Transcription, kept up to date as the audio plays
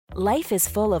Life is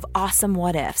full of awesome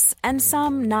what-ifs, and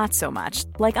some not so much,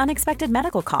 like unexpected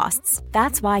medical costs.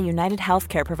 That's why United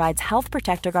Healthcare provides Health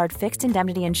Protector Guard fixed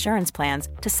indemnity insurance plans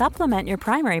to supplement your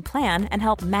primary plan and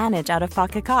help manage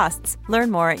out-of-pocket costs.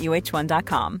 Learn more at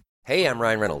uh1.com. Hey, I'm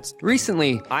Ryan Reynolds.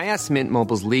 Recently, I asked Mint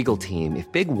Mobile's legal team if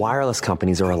big wireless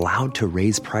companies are allowed to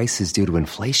raise prices due to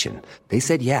inflation. They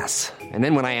said yes. And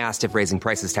then when I asked if raising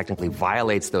prices technically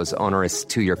violates those onerous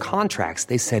two-year contracts,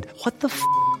 they said, "What the f***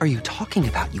 are you talking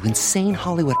about, you insane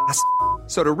Hollywood ass?"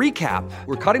 So to recap,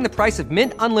 we're cutting the price of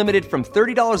Mint Unlimited from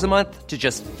 $30 a month to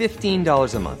just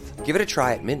 $15 a month. Give it a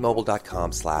try at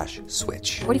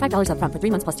mintmobile.com/switch. $45 up front for 3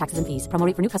 months plus taxes and fees. Promo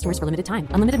rate for new customers for limited time.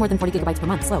 Unlimited more than 40 gigabytes per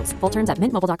month. Slows full terms at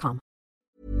mintmobile.com.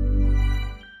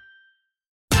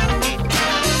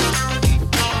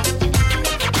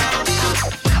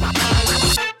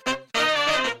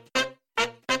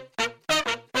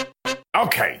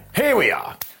 Okay, here we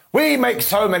are. We make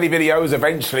so many videos,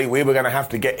 eventually we were going to have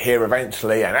to get here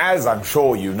eventually, and as I'm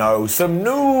sure you know, some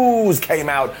news came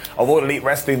out of All Elite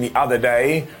Wrestling the other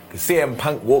day, because CM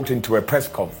Punk walked into a press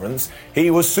conference.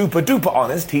 He was super duper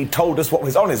honest, he told us what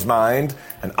was on his mind,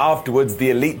 and afterwards the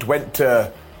Elite went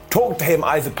to talk to him,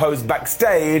 I suppose,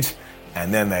 backstage,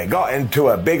 and then they got into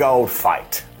a big old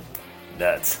fight.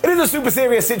 Nuts. It is a super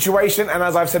serious situation, and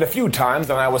as I've said a few times,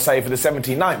 and I will say for the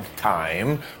 79th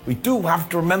time, we do have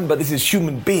to remember this is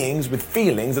human beings with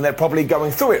feelings, and they're probably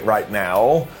going through it right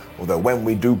now. Although when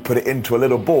we do put it into a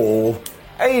little ball,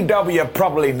 AEW are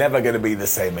probably never going to be the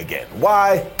same again.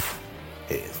 Why?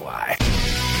 Here's why.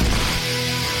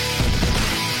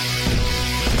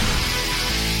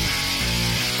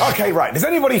 Okay, right. Does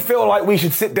anybody feel like we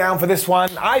should sit down for this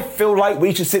one? I feel like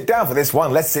we should sit down for this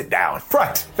one. Let's sit down.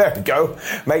 Right, there we go.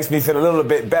 Makes me feel a little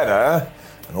bit better.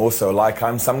 And also like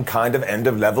I'm some kind of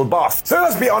end-of-level boss. So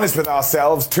let's be honest with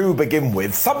ourselves to begin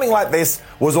with. Something like this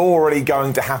was already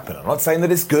going to happen. I'm not saying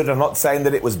that it's good. I'm not saying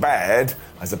that it was bad.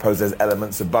 I suppose there's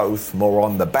elements of both, more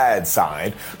on the bad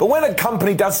side. But when a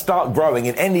company does start growing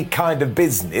in any kind of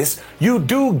business, you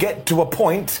do get to a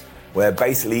point where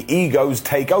basically egos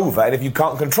take over, and if you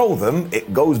can't control them,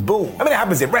 it goes boom. I mean, it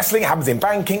happens in wrestling, it happens in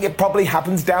banking, it probably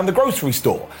happens down the grocery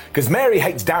store. Because Mary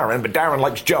hates Darren, but Darren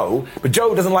likes Joe, but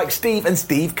Joe doesn't like Steve, and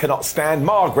Steve cannot stand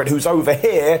Margaret, who's over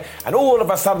here, and all of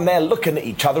a sudden they're looking at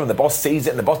each other, and the boss sees it,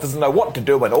 and the boss doesn't know what to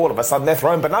do, and all of a sudden they're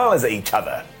throwing bananas at each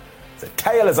other. It's a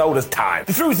tale as old as time.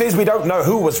 The truth is we don't know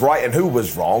who was right and who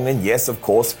was wrong, and yes, of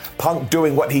course, Punk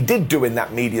doing what he did do in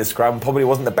that media scrum probably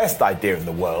wasn't the best idea in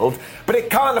the world, but it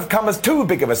can't have come as too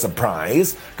big of a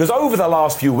surprise, because over the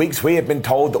last few weeks we have been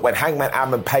told that when Hangman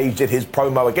Adam Page did his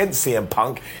promo against CM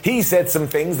Punk, he said some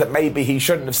things that maybe he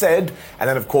shouldn't have said, and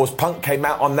then of course Punk came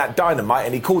out on that Dynamite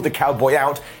and he called the Cowboy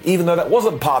out, even though that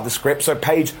wasn't part of the script, so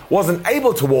Page wasn't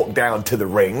able to walk down to the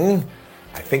ring.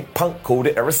 I think Punk called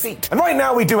it a receipt. And right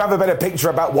now we do have a better picture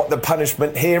about what the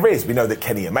punishment here is. We know that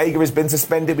Kenny Omega has been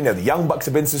suspended. We know the Young Bucks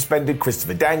have been suspended.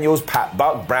 Christopher Daniels, Pat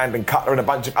Buck, Brandon Cutler, and a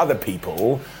bunch of other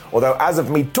people. Although as of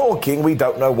me talking, we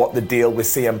don't know what the deal with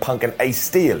CM Punk and Ace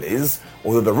Steel is.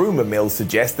 Although the rumor mill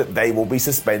suggests that they will be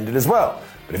suspended as well.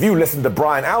 But if you listened to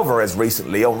Brian Alvarez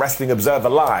recently on Wrestling Observer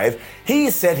Live, he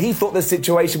said he thought the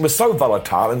situation was so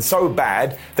volatile and so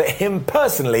bad that him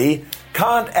personally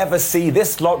can't ever see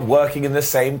this lot working in the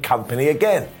same company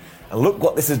again. And look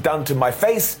what this has done to my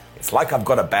face. It's like I've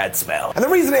got a bad smell. And the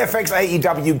reason it affects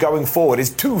AEW going forward is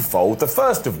twofold. The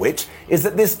first of which is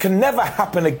that this can never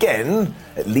happen again,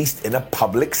 at least in a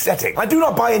public setting. I do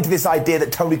not buy into this idea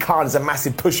that Tony Khan is a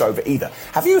massive pushover either.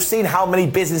 Have you seen how many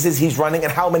businesses he's running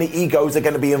and how many egos are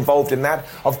going to be involved in that?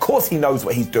 Of course he knows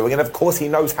what he's doing, and of course he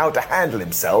knows how to handle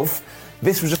himself.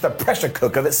 This was just a pressure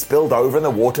cooker that spilled over and the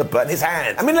water burnt his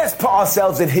hand. I mean, let's put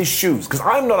ourselves in his shoes, because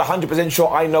I'm not 100% sure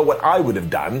I know what I would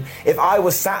have done if I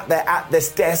was sat there at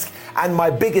this desk and my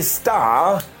biggest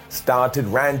star started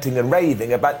ranting and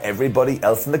raving about everybody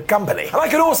else in the company. And I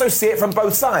can also see it from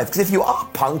both sides, because if you are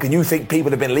Punk and you think people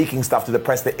have been leaking stuff to the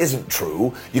press that isn't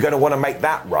true, you're going to want to make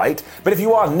that right. But if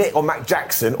you are Nick or Matt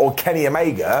Jackson or Kenny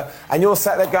Omega and you're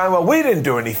sat there going, well, we didn't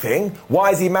do anything,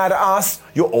 why is he mad at us?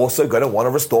 You're also going to want to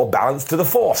restore balance to the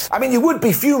force. I mean, you would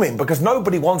be fuming, because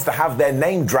nobody wants to have their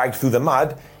name dragged through the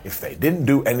mud if they didn't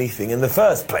do anything in the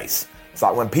first place. It's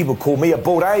like when people call me a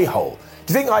bald a-hole.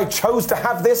 Do you think I chose to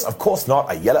have this? Of course not.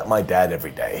 I yell at my dad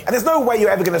every day. And there's no way you're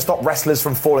ever going to stop wrestlers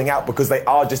from falling out, because they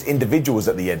are just individuals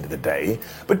at the end of the day.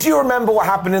 But do you remember what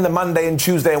happened in the Monday and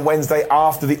Tuesday and Wednesday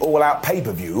after the All Out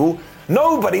pay-per-view?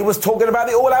 Nobody was talking about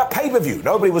the All Out pay-per-view.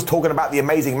 Nobody was talking about the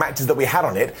amazing matches that we had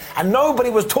on it. And nobody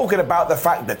was talking about the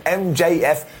fact that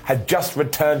MJF had just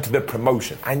returned to the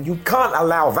promotion. And you can't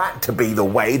allow that to be the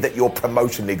way that your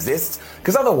promotion exists,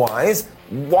 because otherwise,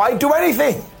 why do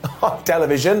anything? On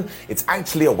television, it's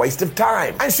actually a waste of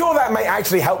time. And sure, that may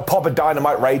actually help pop a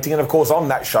Dynamite rating, and of course on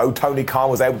that show, Tony Khan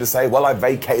was able to say, well, I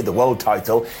vacated the world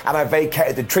title, and I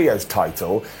vacated the trios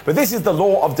title, but this is the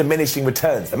law of diminishing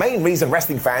returns. The main reason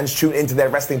wrestling fans tune into their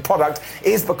wrestling product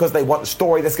is because they want a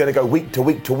story that's going to go week to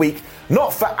week to week,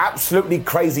 not for absolutely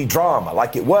crazy drama.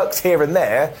 Like, it works here and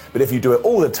there, but if you do it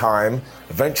all the time,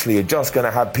 eventually you're just going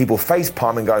to have people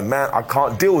face-palming going, man, I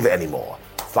can't deal with it anymore.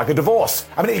 It's like a divorce.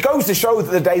 I mean, it goes to show that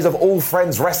the days of all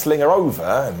friends wrestling are over,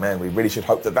 and man, we really should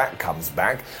hope that that comes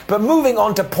back. But moving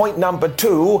on to point number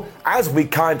 2, as we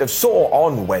kind of saw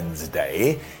on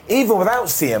Wednesday, even without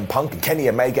CM Punk and Kenny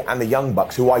Omega and the Young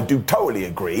Bucks, who I do totally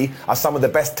agree are some of the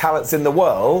best talents in the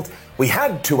world, we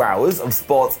had 2 hours of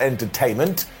sports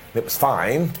entertainment. It was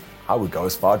fine. I would go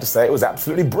as far to say it was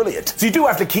absolutely brilliant. So you do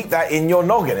have to keep that in your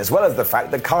noggin, as well as the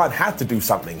fact that Khan had to do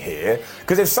something here,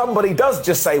 because if somebody does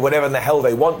just say whatever in the hell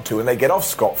they want to and they get off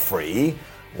scot-free,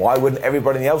 why wouldn't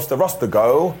everybody else the roster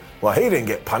go, well, he didn't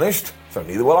get punished, so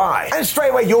neither will I. And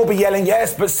straight away you'll be yelling,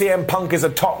 yes, but CM Punk is a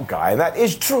top guy, and that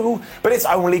is true, but it's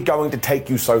only going to take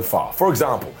you so far. For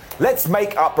example, let's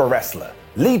make up a wrestler.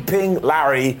 Leaping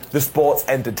Larry, the sports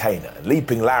entertainer.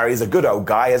 Leaping Larry is a good old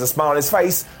guy, has a smile on his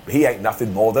face, but he ain't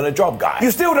nothing more than a job guy.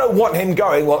 You still don't want him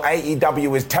going, well,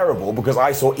 AEW is terrible because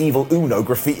I saw Evil Uno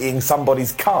graffitiing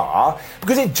somebody's car,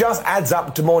 because it just adds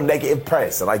up to more negative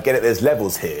press. And I get it, there's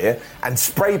levels here, and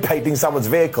spray painting someone's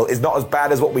vehicle is not as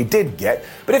bad as what we did get,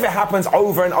 but if it happens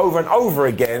over and over and over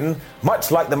again,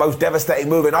 much like the most devastating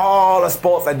move in all of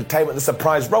sports entertainment, the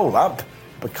surprise roll-up,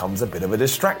 becomes a bit of a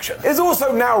distraction. It's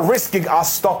also now risking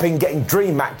us stopping getting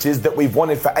dream matches that we've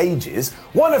wanted for ages,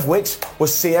 one of which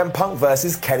was CM Punk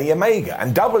versus Kenny Omega.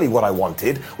 And doubly what I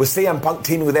wanted was CM Punk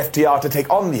teaming with FTR to take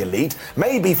on the Elite,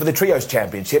 maybe for the Trios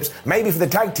Championships, maybe for the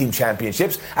Tag Team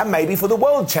Championships, and maybe for the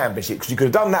World Championship, because you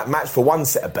could have done that match for one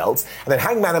set of belts, and then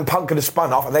Hangman and Punk could have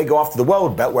spun off and they go after the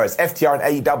World Belt, whereas FTR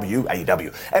and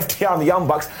FTR and the Young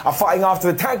Bucks are fighting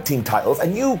after the Tag Team titles,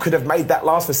 and you could have made that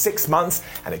last for 6 months,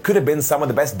 and it could have been some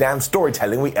of the best damn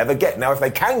storytelling we ever get. Now, if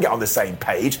they can get on the same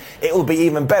page, it will be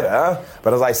even better.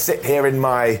 But as I sit here in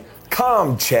my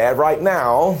calm chair right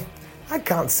now, I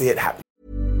can't see it happening.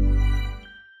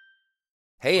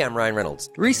 Hey, I'm Ryan Reynolds.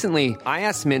 Recently, I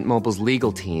asked Mint Mobile's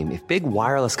legal team if big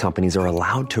wireless companies are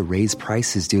allowed to raise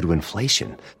prices due to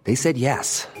inflation. They said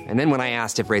yes. And then when I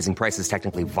asked if raising prices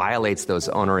technically violates those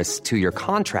onerous 2-year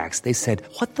contracts, they said,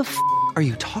 what the f*** are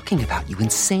you talking about, you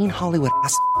insane Hollywood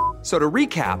ass f- So to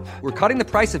recap, we're cutting the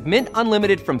price of Mint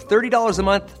Unlimited from $30 a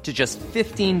month to just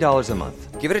 $15 a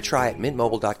month. Give it a try at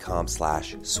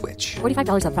mintmobile.com/switch.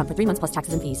 $45 up front for 3 months plus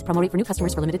taxes and fees. Promo rate for new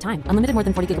customers for limited time. Unlimited more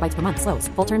than 40 gigabytes per month. Slows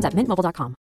full terms at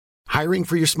mintmobile.com. Hiring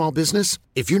for your small business?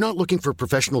 If you're not looking for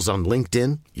professionals on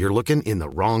LinkedIn, you're looking in the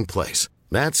wrong place.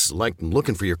 That's like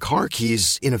looking for your car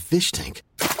keys in a fish tank.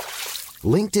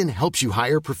 LinkedIn helps you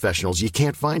hire professionals you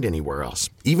can't find anywhere else,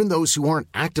 even those who aren't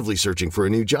actively searching for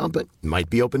a new job but might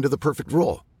be open to the perfect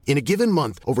role. In a given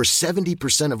month, over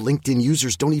 70% of LinkedIn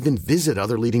users don't even visit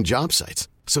other leading job sites.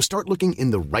 So start looking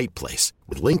in the right place.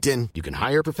 With LinkedIn, you can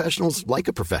hire professionals like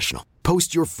a professional.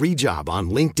 Post your free job on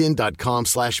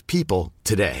linkedin.com/people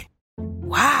today.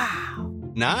 Wow.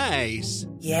 Nice.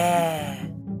 Yeah.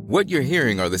 What you're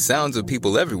hearing are the sounds of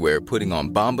people everywhere putting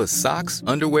on Bombas socks,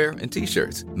 underwear, and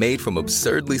T-shirts made from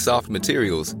absurdly soft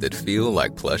materials that feel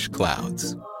like plush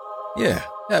clouds. Yeah,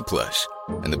 that plush.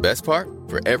 And the best part?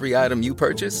 For every item you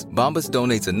purchase, Bombas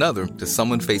donates another to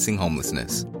someone facing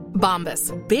homelessness.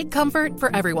 Bombas. Big comfort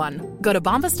for everyone. Go to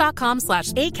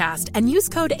bombas.com/ACAST and use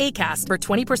code ACAST for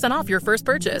 20% off your first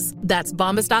purchase. That's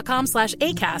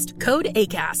bombas.com/ACAST. Code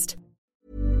ACAST.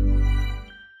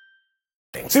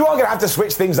 So you are going to have to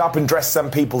switch things up and dress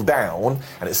some people down,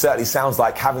 and it certainly sounds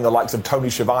like having the likes of Tony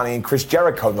Schiavone and Chris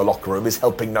Jericho in the locker room is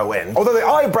helping no end. Although the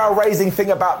eyebrow-raising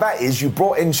thing about that is you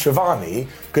brought in Schiavone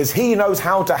because he knows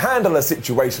how to handle a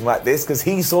situation like this, because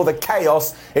he saw the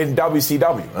chaos in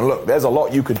WCW. And look, there's a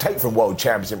lot you can take from World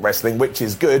Championship Wrestling, which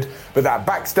is good, but that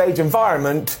backstage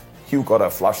environment, you gotta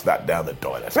flush that down the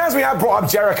toilet. And as we have brought up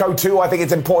Jericho too, I think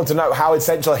it's important to note how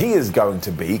essential he is going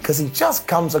to be, because he just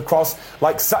comes across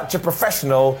like such a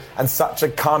professional and such a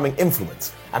calming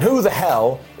influence. And who the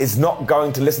hell is not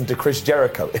going to listen to Chris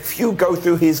Jericho? If you go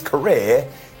through his career,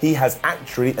 he has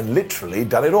actually and literally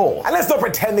done it all. And let's not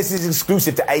pretend this is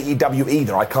exclusive to AEW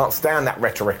either. I can't stand that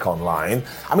rhetoric online.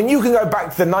 I mean, you can go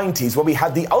back to the 90s where we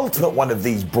had the ultimate one of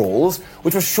these brawls,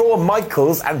 which was Shawn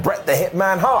Michaels and Bret the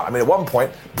Hitman Hart. I mean, at one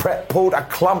point, Bret pulled a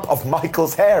clump of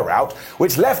Michaels' hair out,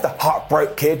 which left the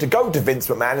Heartbreak Kid to go to Vince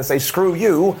McMahon and say, screw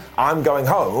you, I'm going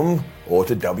home, or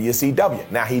to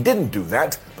WCW. Now, he didn't do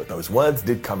that, but those words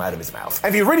did come out of his mouth.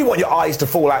 And if you really want your eyes to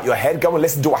fall out your head, go and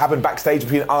listen to what happened backstage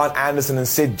between Arn Anderson and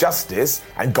Sid Justice,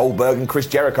 and Goldberg and Chris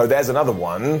Jericho. There's another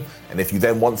one. And if you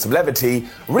then want some levity,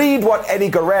 read what Eddie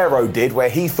Guerrero did, where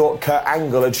he thought Kurt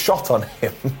Angle had shot on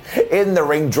him in the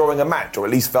ring during a match, or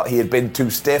at least felt he had been too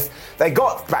stiff. They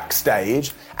got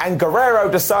backstage, and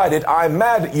Guerrero decided, I'm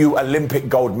mad at you, Olympic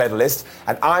gold medalist,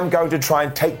 and I'm going to try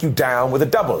and take you down with a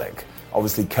double leg.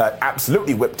 Obviously, Kurt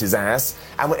absolutely whipped his ass,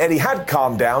 and when Eddie had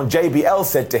calmed down, JBL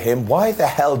said to him, why the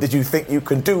hell did you think you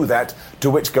can do that? To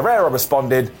which Guerrero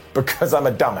responded, because I'm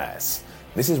a dumbass.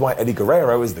 This is why Eddie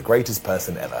Guerrero is the greatest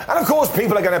person ever. And of course,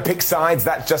 people are going to pick sides.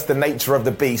 That's just the nature of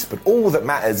the beast. But all that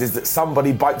matters is that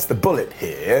somebody bites the bullet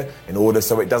here in order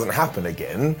so it doesn't happen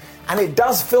again. And it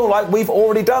does feel like we've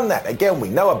already done that. Again, we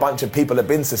know a bunch of people have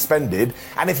been suspended.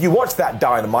 And if you watch that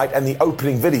Dynamite and the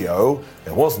opening video,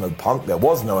 there was no Punk, there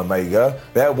was no Omega,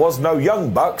 there was no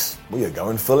Young Bucks. We are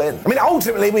going full in. I mean,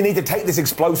 ultimately, we need to take this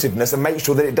explosiveness and make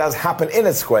sure that it does happen in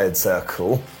a squared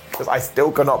circle. Because I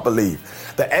still cannot believe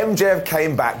that MJF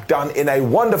came back done in a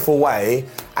wonderful way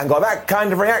and got that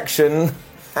kind of reaction,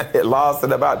 and it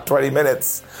lasted about 20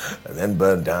 minutes and then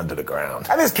burned down to the ground.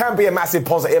 And this can be a massive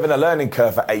positive and a learning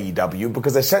curve for AEW,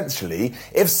 because essentially,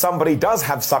 if somebody does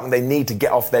have something they need to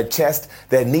get off their chest,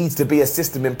 there needs to be a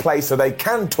system in place so they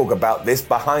can talk about this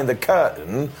behind the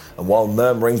curtain. And while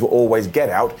murmurings will always get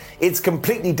out, it's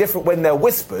completely different when they're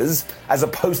whispers as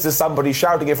opposed to somebody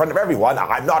shouting in front of everyone,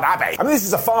 I'm not happy. I mean, this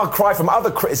is a far cry from other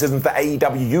criticisms that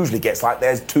AEW usually gets, like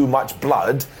there's too much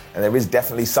blood, and there is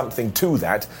definitely something to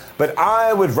that. But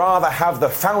I would rather have the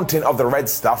fountain of the red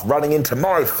stuff running into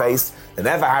my face than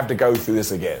ever have to go through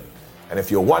this again. And if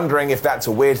you're wondering if that's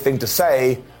a weird thing to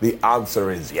say, the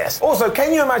answer is yes. Also,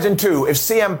 can you imagine too if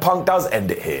CM Punk does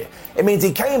end it here? It means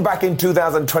he came back in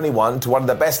 2021 to one of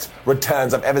the best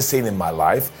returns I've ever seen in my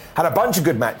life, had a bunch of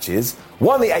good matches,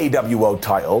 won the AEW World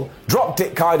title, dropped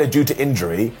it kinda due to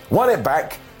injury, won it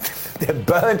back, then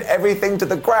burned everything to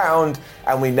the ground,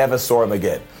 and we never saw him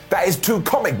again. That is too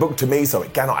comic book to me, so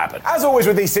it cannot happen. As always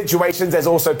with these situations, there's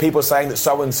also people saying that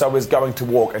so-and-so is going to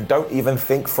walk, and don't even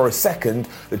think for a second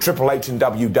that Triple H and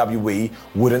WWE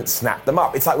wouldn't snap them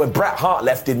up. It's like when Bret Hart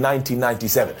left in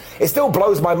 1997. It still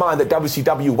blows my mind that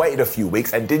WCW waited a few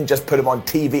weeks and didn't just put him on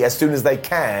TV as soon as they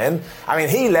can. I mean,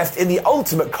 he left in the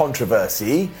ultimate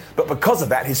controversy, but because of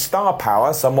that, his star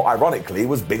power, somewhat ironically,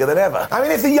 was bigger than ever. I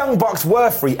mean, if the Young Bucks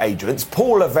were free agents,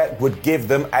 Paul Levesque would give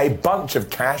them a bunch of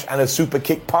cash and a super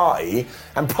kick party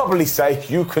and probably say,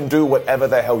 you can do whatever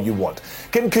the hell you want.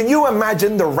 Can you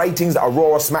imagine the ratings that a Raw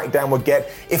or SmackDown would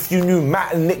get if you knew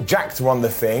Matt and Nick Jackson were on the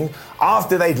thing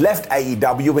after they'd left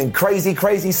AEW in crazy,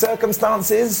 crazy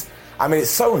circumstances? I mean, it's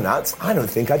so nuts, I don't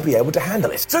think I'd be able to handle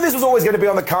it. So this was always going to be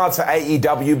on the cards for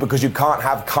AEW because you can't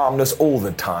have calmness all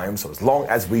the time. So as long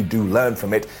as we do learn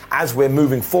from it as we're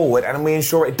moving forward and we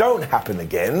ensure it don't happen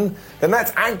again, then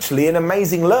that's actually an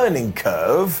amazing learning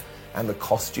curve and the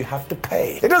cost you have to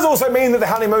pay. It does also mean that the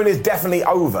honeymoon is definitely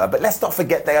over, but let's not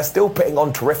forget they are still putting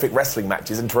on terrific wrestling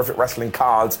matches and terrific wrestling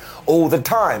cards all the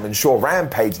time. And sure,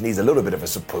 Rampage needs a little bit of a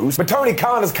spruce, but Tony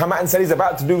Khan has come out and said he's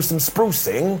about to do some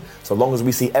sprucing. So long as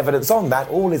we see evidence on that,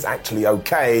 all is actually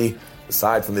okay,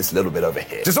 aside from this little bit over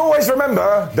here. Just always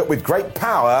remember that with great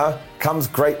power comes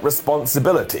great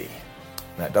responsibility.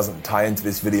 That doesn't tie into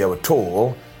this video at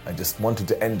all. I just wanted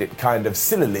to end it kind of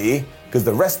sillily because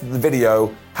the rest of the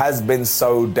video has been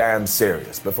so damn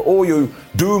serious. But for all you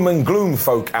doom and gloom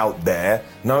folk out there,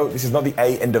 no, this is not the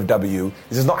A end of W.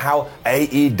 This is not how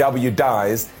AEW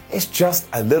dies. It's just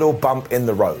a little bump in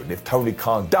the road. If Tony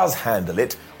Khan does handle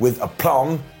it with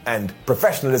aplomb and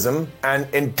professionalism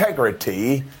and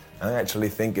integrity, I actually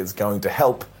think it's going to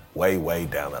help way, way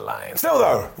down the line. Still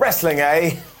though, wrestling,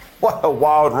 eh? What a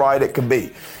wild ride it can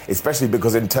be, especially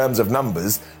because in terms of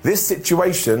numbers, this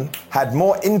situation had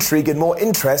more intrigue and more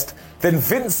interest than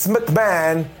Vince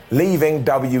McMahon leaving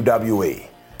WWE.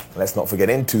 Let's not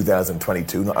forget, in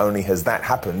 2022, not only has that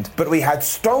happened, but we had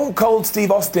Stone Cold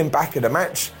Steve Austin back in a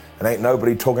match, and ain't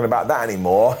nobody talking about that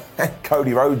anymore.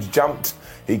 Cody Rhodes jumped.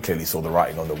 He clearly saw the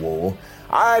writing on the wall.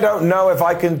 I don't know if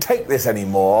I can take this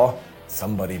anymore.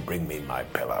 Somebody bring me my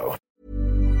pillow.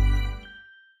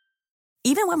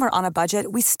 Even when we're on a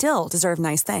budget, we still deserve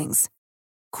nice things.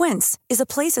 Quince is a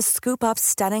place to scoop up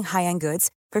stunning high-end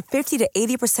goods for 50 to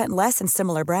 80% less than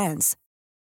similar brands.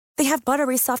 They have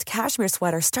buttery soft cashmere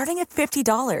sweaters starting at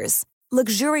 $50,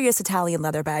 luxurious Italian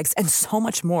leather bags, and so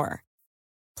much more.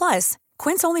 Plus,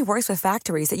 Quince only works with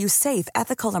factories that use safe,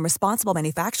 ethical, and responsible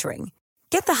manufacturing.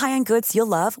 Get the high-end goods you'll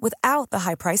love without the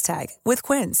high price tag with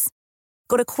Quince.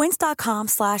 Go to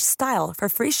quince.com/style for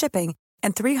free shipping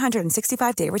and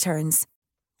 365-day returns.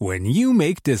 When you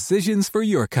make decisions for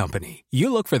your company,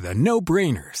 you look for the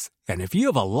no-brainers. And if you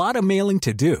have a lot of mailing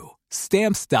to do,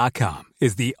 Stamps.com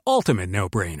is the ultimate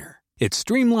no-brainer. It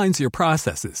streamlines your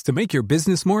processes to make your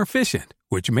business more efficient,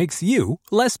 which makes you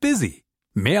less busy.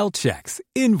 Mail checks,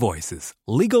 invoices,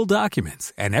 legal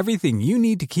documents, and everything you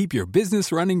need to keep your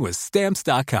business running with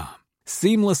Stamps.com.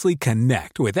 Seamlessly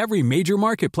connect with every major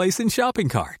marketplace and shopping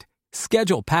cart.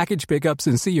 Schedule package pickups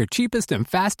and see your cheapest and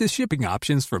fastest shipping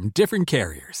options from different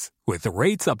carriers, with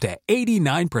rates up to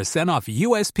 89% off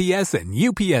USPS and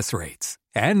UPS rates.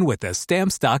 And with the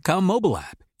Stamps.com mobile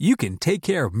app, you can take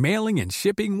care of mailing and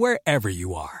shipping wherever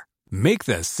you are. Make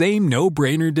the same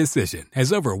no-brainer decision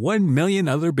as over 1 million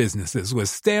other businesses with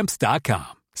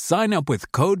Stamps.com. Sign up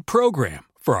with code PROGRAM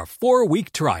for a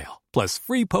 4-week trial, plus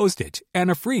free postage and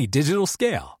a free digital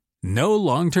scale. No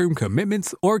long-term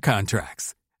commitments or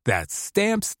contracts. That's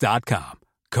Stamps.com.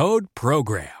 Code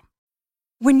PROGRAM.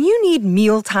 When you need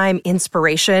mealtime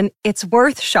inspiration, it's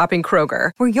worth shopping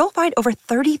Kroger, where you'll find over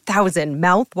 30,000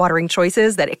 mouth-watering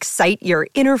choices that excite your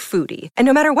inner foodie. And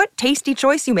no matter what tasty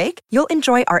choice you make, you'll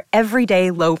enjoy our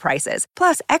everyday low prices,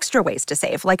 plus extra ways to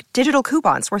save, like digital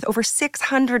coupons worth over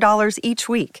 $600 each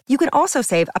week. You can also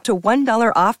save up to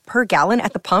 $1 off per gallon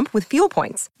at the pump with fuel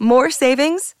points. More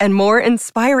savings and more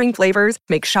inspiring flavors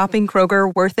make shopping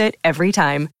Kroger worth it every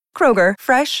time. Kroger,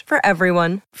 fresh for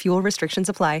everyone. Fuel restrictions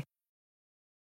apply.